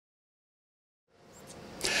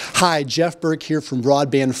Hi, Jeff Burke here from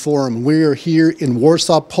Broadband Forum. We are here in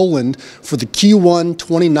Warsaw, Poland for the Q1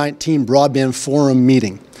 2019 Broadband Forum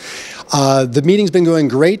meeting. The meeting's been going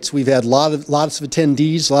great. We've had lots of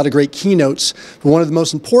attendees, a lot of great keynotes. But one of the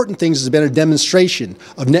most important things has been a demonstration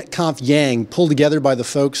of NETCONF Yang pulled together by the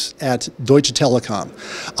folks at Deutsche Telekom.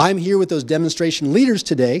 I'm here with those demonstration leaders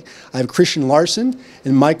today. I have Kristian Larsson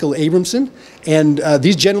and Mikael Abrahamson. And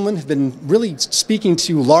these gentlemen have been really speaking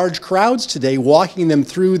to large crowds today, walking them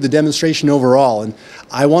through the demonstration overall. And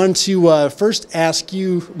I wanted to first ask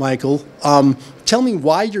you, Mikael, tell me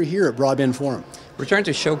why you're here at Broadband Forum. We're trying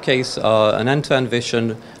to showcase an end-to-end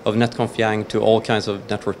vision of NETCONF Yang to all kinds of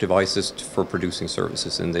network devices for producing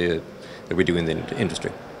services that we do in the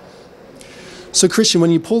industry. So Kristian,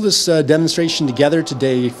 when you pull this demonstration together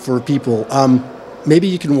today for people, maybe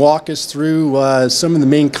you can walk us through some of the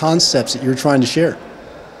main concepts that you're trying to share.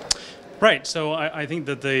 Right, so I think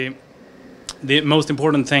that the most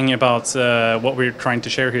important thing about what we're trying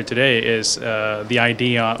to share here today is the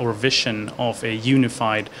idea or vision of a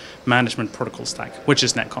unified management protocol stack, which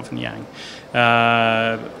is NETCONF Yang.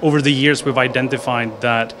 Over the years, we've identified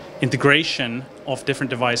that integration of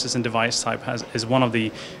different devices and device type is one of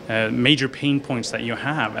the major pain points that you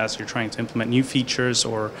have as you're trying to implement new features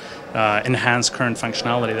or enhance current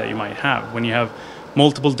functionality that you might have. When you have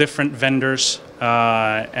multiple different vendors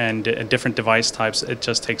and different device types, it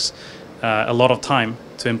just takes a lot of time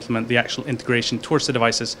to implement the actual integration towards the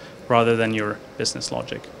devices rather than your business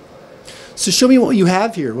logic. So show me what you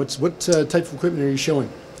have here. What type of equipment are you showing?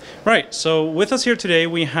 Right, so with us here today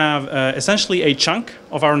we have essentially a chunk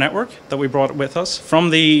of our network that we brought with us, from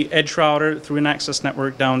the edge router through an access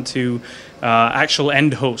network down to actual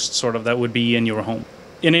end host sort of that would be in your home.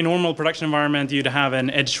 In a normal production environment, you'd have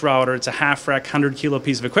an edge router. It's a half-rack, 100-kilo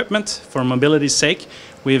piece of equipment. For mobility's sake,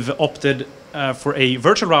 we've opted for a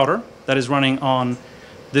virtual router that is running on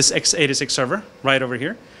this x86 server right over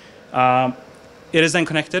here. It is then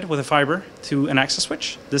connected with a fiber to an access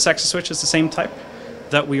switch. This access switch is the same type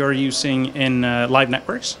that we are using in live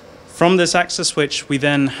networks. From this access switch, we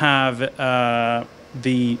then have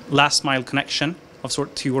the last mile connection of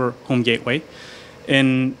sort to your home gateway.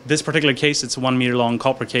 In this particular case, it's a 1 meter long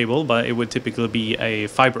copper cable, but it would typically be a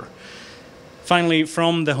fiber. Finally,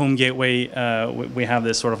 from the home gateway, we have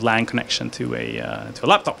this sort of LAN connection to a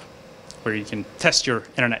laptop, where you can test your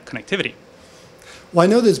internet connectivity. Well, I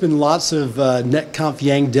know there's been lots of NETCONF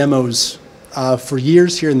Yang demos for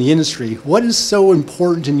years here in the industry. What is so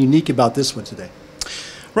important and unique about this one today?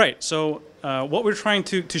 Right, so what we're trying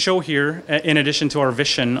to show here, in addition to our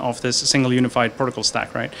vision of this single unified protocol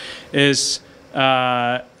stack, right, is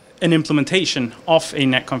an implementation of a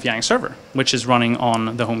NETCONF Yang server, which is running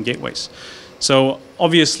on the home gateways. So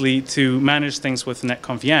obviously, to manage things with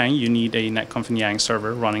NETCONF Yang, you need a NETCONF Yang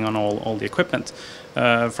server running on all the equipment.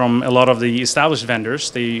 From a lot of the established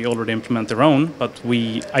vendors, they already implement their own, but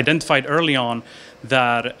we identified early on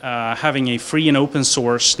that having a free and open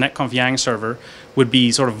source NETCONF Yang server would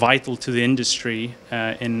be sort of vital to the industry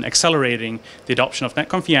in accelerating the adoption of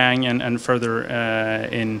NETCONF Yang and further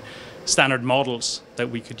in standard models that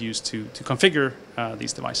we could use to configure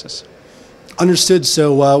these devices. Understood.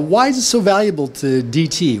 So why is it so valuable to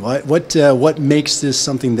DT? What makes this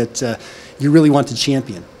something that you really want to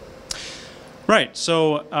champion? Right.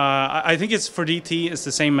 So I think it's for DT, it's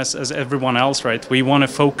the same as everyone else, right? We want to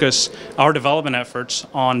focus our development efforts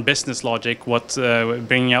on business logic,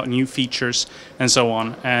 bringing out new features and so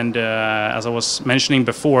on. And as I was mentioning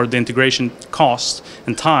before, the integration cost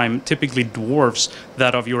and time typically dwarfs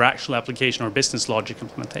that of your actual application or business logic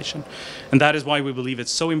implementation. And that is why we believe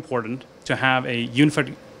it's so important to have a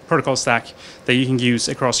unified protocol stack that you can use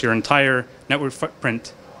across your entire network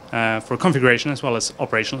footprint for configuration as well as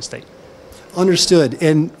operational state. Understood.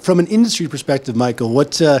 And from an industry perspective, Mikael,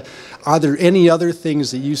 are there any other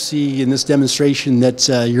things that you see in this demonstration that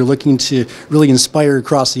you're looking to really inspire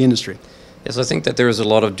across the industry? Yes, I think that there is a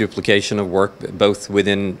lot of duplication of work, both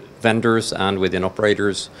within vendors and within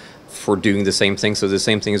operators, for doing the same thing. So the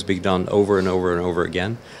same thing is being done over and over and over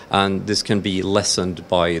again, and this can be lessened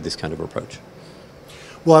by this kind of approach.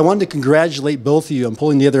 Well, I wanted to congratulate both of you on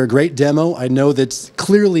pulling together a great demo. I know that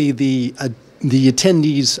clearly the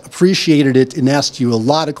attendees appreciated it and asked you a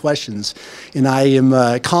lot of questions, and I am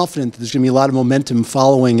confident that there's going to be a lot of momentum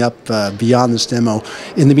following up beyond this demo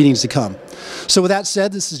in the meetings to come. So with that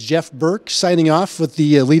said, this is Jeff Burke signing off with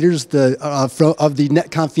the leaders of the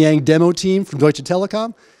NETCONF Yang demo team from Deutsche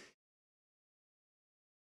Telekom.